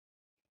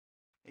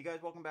Hey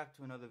guys, welcome back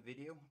to another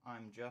video.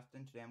 I'm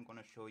Justin. Today I'm going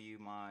to show you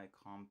my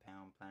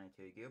compound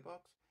planetary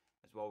gearbox.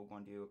 As well, we're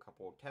going to do a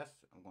couple of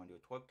tests. I'm going to do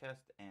a torque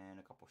test and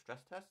a couple of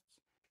stress tests.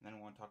 And then I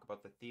want to talk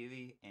about the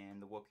theory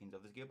and the workings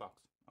of this gearbox.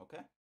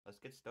 Okay, let's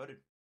get started.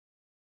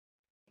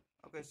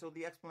 Okay, so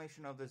the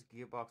explanation of this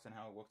gearbox and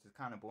how it works is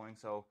kind of boring.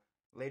 So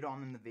later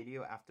on in the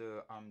video,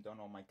 after I'm done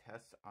all my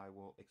tests, I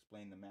will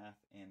explain the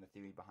math and the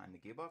theory behind the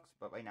gearbox.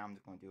 But right now I'm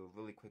just going to do a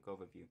really quick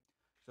overview.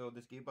 So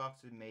this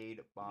gearbox is made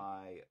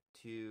by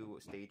two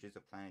stages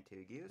of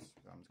planetary gears.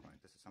 So I'm just going to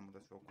disassemble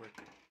this real quick.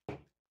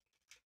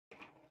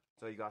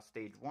 So you got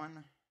stage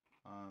one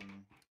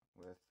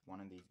with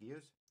one of these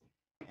gears.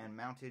 And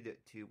mounted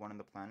to one of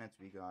the planets,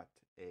 we got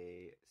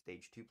a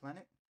stage 2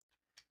 planet.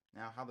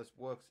 Now how this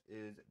works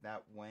is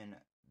that when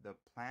the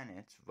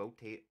planets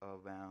rotate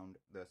around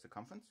the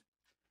circumference,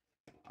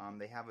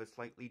 they have a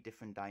slightly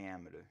different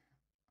diameter,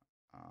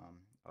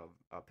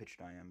 pitch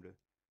diameter.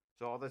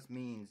 So all this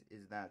means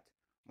is that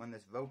when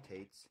this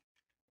rotates,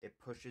 it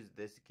pushes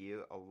this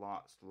gear a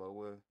lot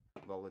slower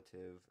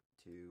relative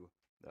to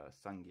the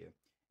sun gear.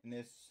 In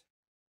this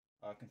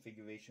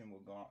configuration, we're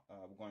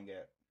going to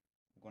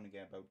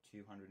get about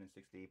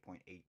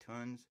 268.8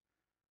 turns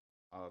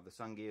of the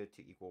sun gear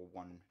to equal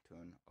 1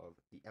 turn of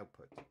the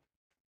output.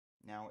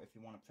 Now, if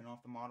you want to print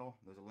off the model,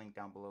 there's a link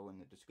down below in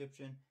the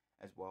description,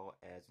 as well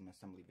as an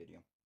assembly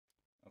video.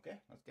 Okay,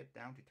 let's get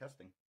down to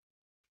testing.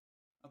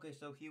 Okay,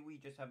 so here we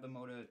just have the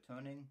motor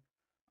turning.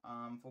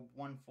 For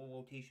one full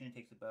rotation, it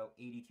takes about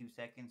 82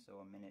 seconds, so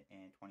a minute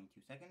and 22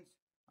 seconds,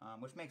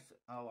 which makes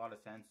a lot of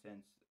sense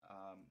since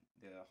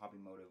the hobby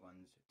motor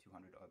runs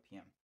 200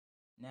 RPM.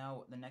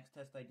 Now, the next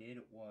test I did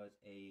was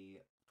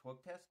a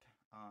torque test,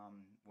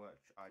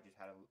 which I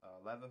just had a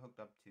lever hooked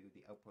up to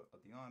the output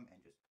of the arm and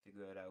just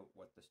figured out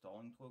what the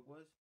stalling torque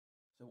was.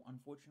 So,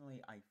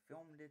 unfortunately, I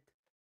filmed it,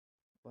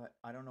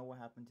 but I don't know what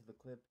happened to the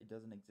clip. It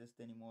doesn't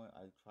exist anymore.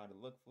 I tried to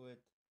look for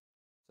it,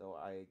 so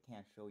I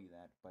can't show you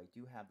that, but I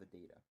do have the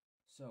data.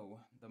 So,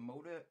 the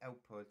motor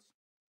outputs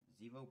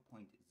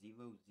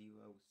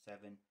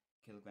 0.007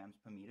 kilograms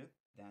per meter.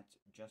 That's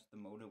just the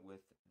motor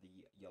with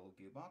the yellow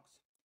gearbox.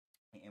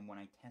 And when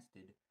I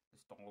tested, the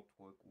stall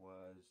torque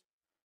was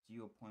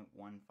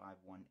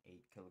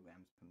 0.1518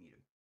 kilograms per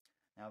meter.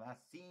 Now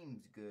that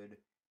seems good,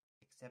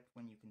 except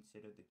when you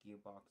consider the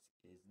gearbox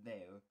is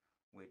there,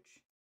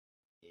 which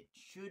it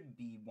should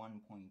be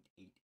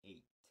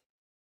 1.88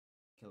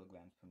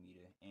 kilograms per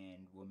meter,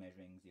 and we're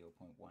measuring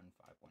 0.1518,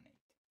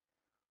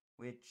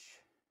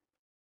 which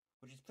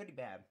is pretty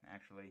bad,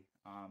 actually.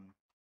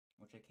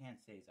 Which I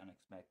can't say is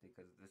unexpected,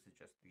 because this is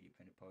just 3D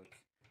printed parts.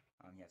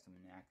 You have some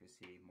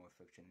inaccuracy, more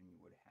friction than you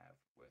would have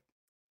with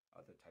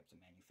other types of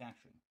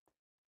manufacturing.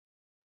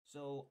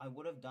 So I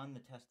would have done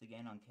the test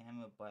again on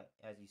camera, but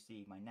as you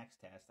see, my next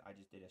test, I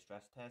just did a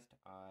stress test.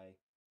 I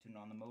turned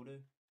on the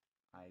motor,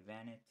 I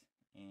ran it,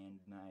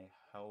 and I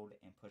held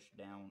and pushed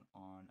down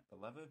on the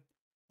lever,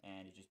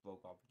 and it just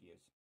broke all the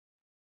gears.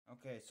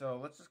 Okay, so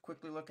let's just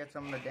quickly look at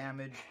some of the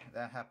damage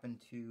that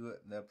happened to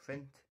the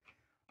print.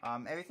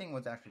 Everything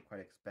was actually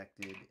quite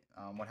expected.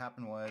 What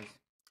happened was,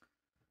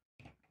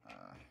 just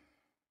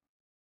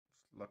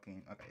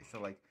looking, okay, so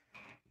like,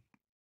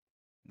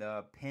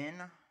 the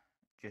pin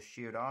just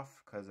sheared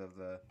off because of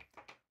the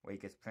way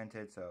it gets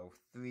printed, so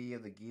 3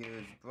 of the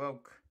gears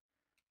broke,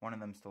 1 of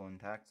them still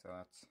intact, so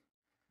that's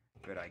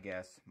good, I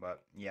guess,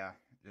 but yeah,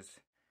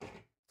 just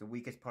the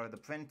weakest part of the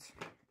print,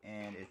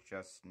 and it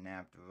just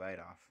snapped right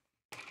off.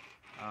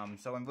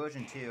 So in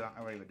version 2, I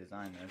already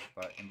designed this,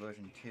 but in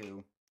version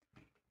 2,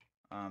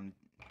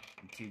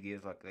 2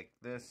 gears look like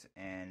this,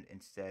 and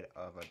instead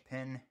of a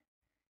pin,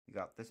 you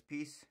got this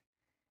piece,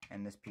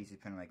 and this piece is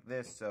pinned like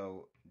this,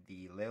 so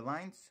the layer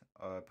lines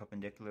are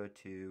perpendicular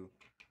to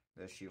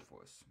the shear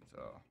force.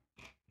 So,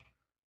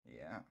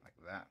 yeah, like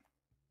that.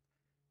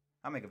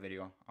 I'll make a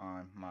video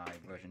on my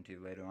version 2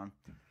 later on,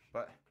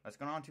 but let's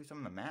go on to some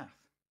of the math.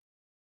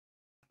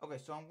 Okay,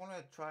 so I'm going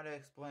to try to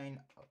explain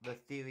the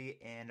theory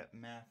and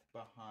math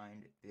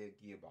behind the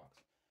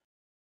gearbox.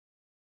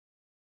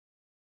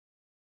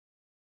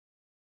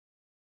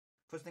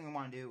 First thing I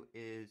want to do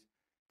is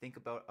think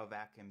about a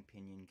vacuum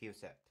pinion gear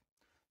set.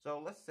 So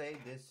let's say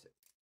this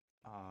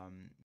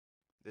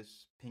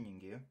this pinion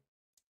gear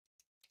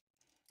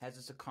has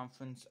a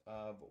circumference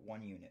of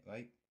 1 unit,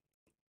 right?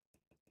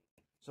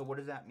 So what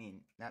does that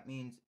mean? That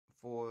means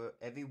for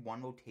every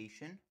one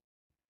rotation,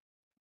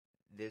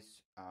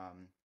 this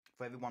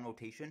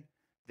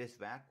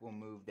rack will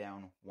move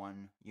down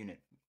 1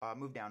 unit,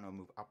 move down or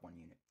move up 1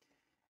 unit.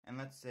 And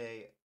let's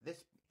say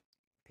this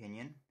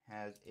pinion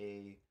has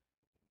a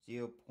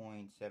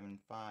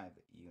 0.75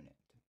 unit.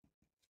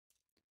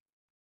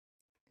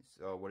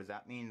 So what does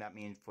that mean? That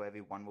means for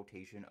every 1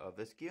 rotation of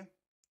this gear,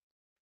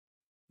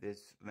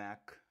 this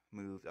rack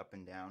moves up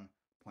and down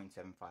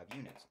 0.75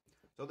 units.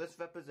 So this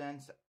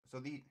represents, so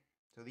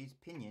these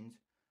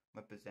pinions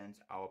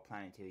represents our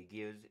planetary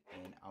gears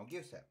in our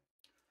gear set.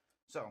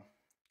 So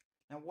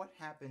now what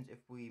happens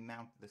if we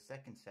mount the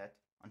second set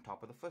on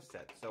top of the first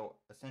set? So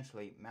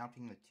essentially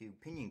mounting the 2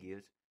 pinion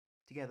gears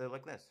together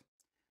like this.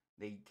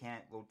 they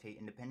can't rotate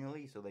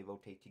independently, so they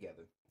rotate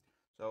together.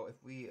 So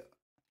if we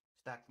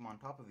stack them on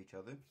top of each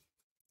other,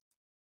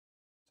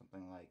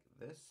 something like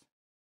this,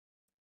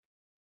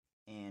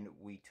 and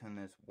we turn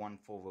this one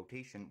full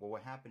rotation, what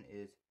will happen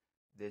is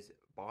this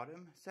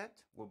bottom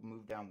set will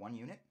move down 1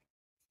 unit,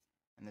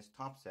 and this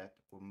top set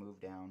will move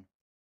down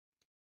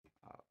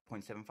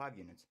 0.75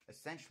 units,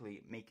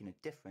 essentially making a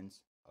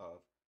difference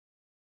of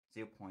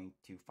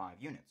 0.25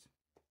 units.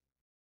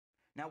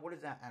 Now, what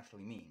does that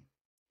actually mean?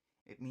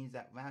 It means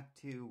that rack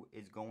 2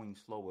 is going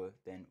slower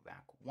than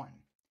rack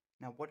 1.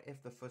 Now, what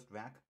if the first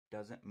rack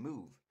doesn't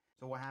move?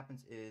 So what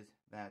happens is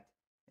that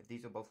if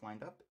these are both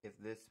lined up, if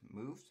this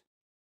moves,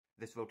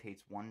 this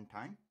rotates 1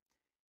 time,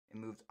 it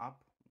moves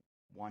up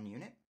 1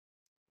 unit.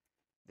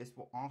 This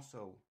will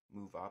also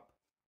move up,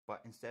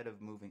 but instead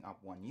of moving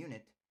up 1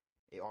 unit,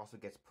 it also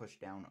gets pushed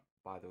down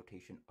by the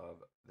rotation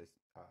of this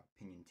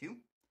pinion 2.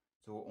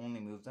 So it only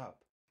moves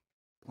up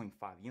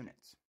 0.5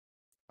 units,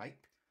 right?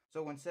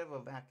 So instead of a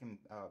vacuum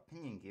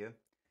pinion gear,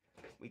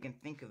 we can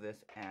think of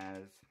this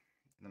as,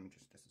 let me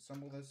just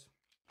disassemble this.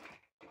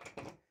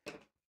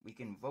 We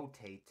can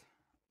rotate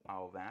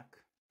our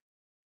vac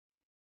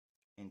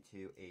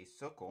into a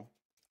circle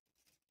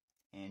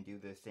and do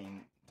the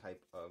same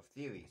type of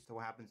theory. So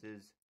what happens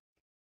is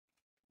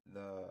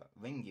the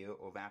ring gear,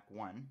 or vac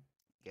 1,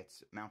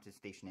 gets mounted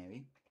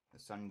stationary, the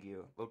sun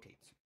gear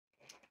rotates.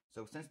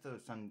 So since the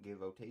sun gear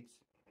rotates,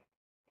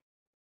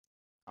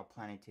 our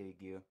planetary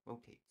gear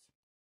rotates.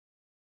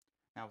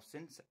 Now,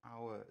 since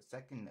our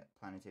second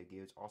planetary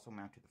gear is also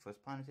mounted to the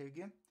first planetary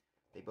gear,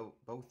 they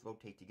both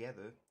rotate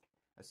together,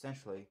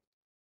 essentially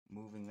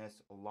moving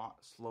this a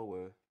lot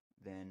slower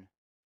than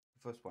the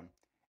first one.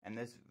 And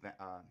this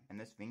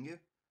ring gear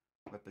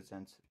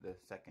represents the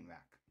second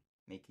rack,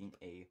 making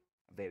a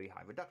very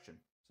high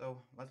reduction.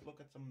 So let's look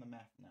at some of the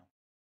math now.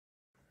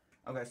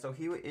 Okay, so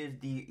here is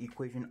the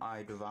equation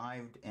I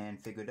derived and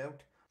figured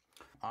out.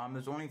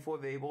 There's only 4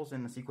 variables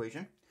in this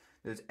equation.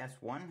 There's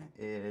S1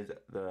 is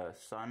the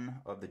sun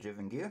of the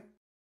driven gear.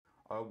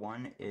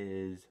 R1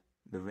 is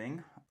the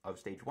ring of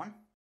stage 1.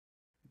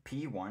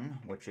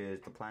 P1, which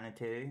is the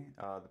planetary,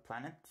 the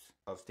planets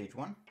of stage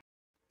 1.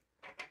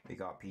 We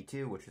got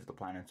P2, which is the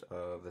planets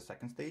of the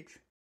second stage.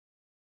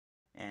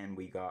 And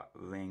we got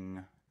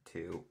ring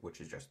 2,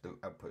 which is just the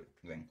output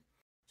ring.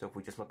 So if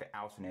we just look at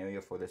our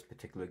scenario for this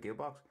particular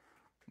gearbox,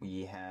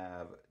 we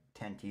have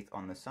 10 teeth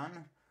on the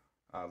sun,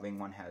 ring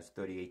 1 has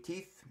 38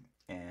 teeth,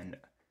 and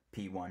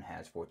P1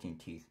 has 14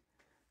 teeth.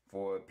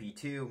 For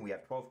P2, we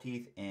have 12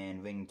 teeth,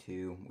 and ring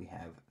 2, we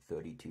have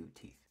 32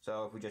 teeth.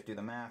 So if we just do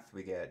the math,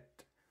 we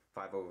get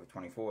 5 over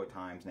 24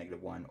 times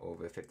 -1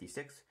 over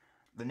 56.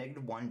 The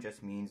 -1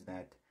 just means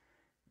that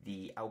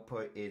the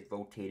output is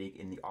rotating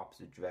in the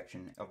opposite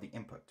direction of the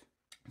input.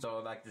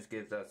 So that just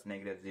gives us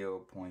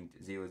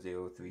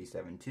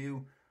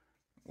 -0.00372,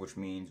 which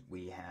means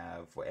we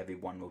have, for every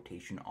 1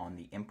 rotation on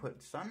the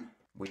input sun,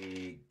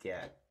 we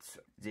get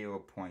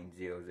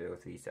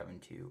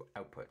 0.00372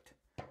 output.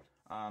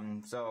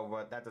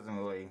 But that doesn't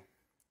really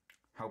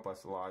help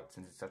us a lot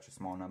since it's such a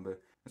small number.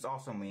 This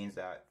also means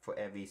that for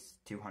every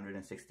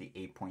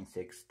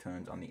 268.6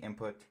 turns on the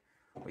input,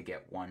 we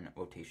get 1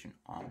 rotation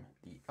on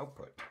the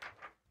output.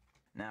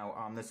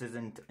 Now, this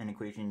isn't an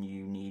equation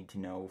you need to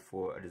know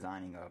for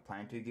designing a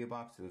planetary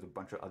gearbox. There's a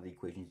bunch of other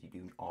equations you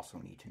do also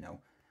need to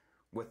know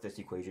with this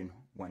equation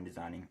when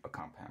designing a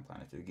compound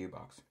planetary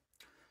gearbox.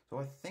 So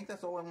I think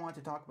that's all I wanted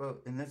to talk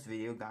about in this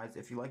video, guys.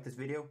 If you like this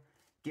video,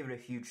 give it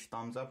a huge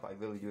thumbs up. I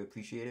really do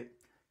appreciate it.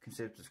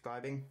 Consider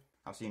subscribing.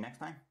 I'll see you next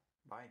time.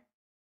 Bye.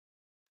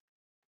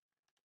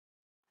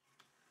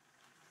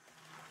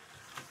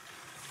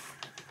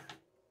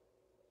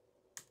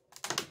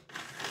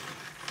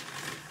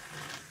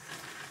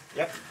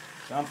 Yep,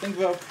 something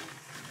broke.